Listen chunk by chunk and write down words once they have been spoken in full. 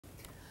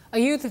A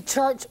youth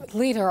church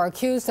leader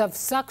accused of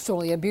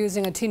sexually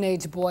abusing a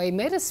teenage boy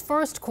made his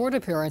first court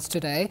appearance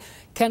today.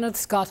 Kenneth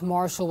Scott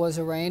Marshall was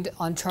arraigned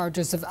on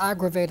charges of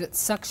aggravated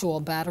sexual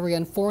battery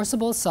and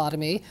forcible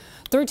sodomy.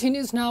 13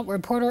 News Now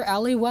reporter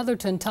Allie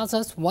Weatherton tells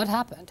us what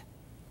happened.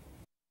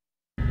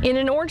 In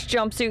an orange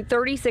jumpsuit,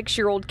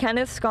 36-year-old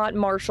Kenneth Scott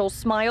Marshall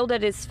smiled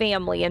at his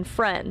family and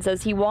friends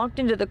as he walked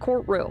into the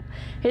courtroom.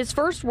 His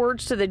first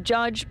words to the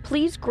judge,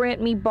 "Please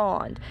grant me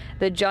bond."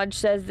 The judge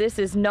says this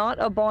is not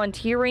a bond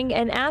hearing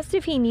and asked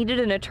if he needed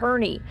an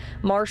attorney.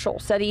 Marshall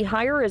said he'd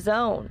hire his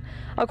own.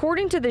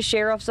 According to the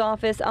sheriff's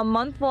office, a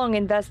month-long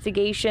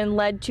investigation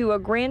led to a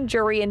grand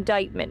jury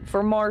indictment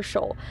for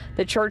Marshall.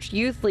 The church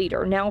youth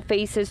leader now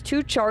faces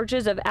 2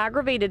 charges of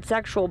aggravated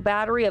sexual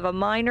battery of a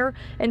minor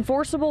and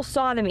forcible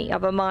sodomy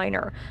of a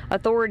minor.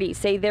 Authorities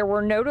say they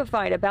were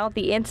notified about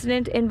the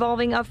incident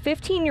involving a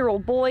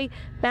 15-year-old boy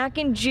back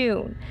in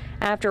June.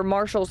 After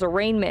Marshall's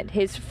arraignment,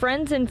 his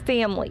friends and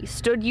family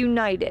stood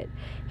united.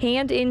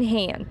 Hand in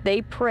hand,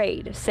 they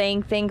prayed,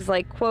 saying things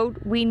like, quote,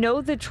 "We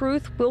know the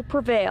truth will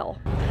prevail."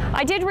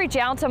 I did reach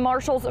out to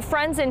Marshall's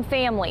friends and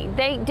family.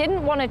 They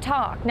didn't want to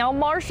talk. Now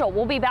Marshall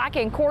will be back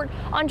in court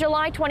on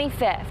July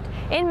 25th.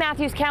 In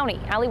Matthews County,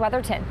 Allie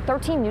Weatherton,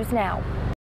 13 News Now.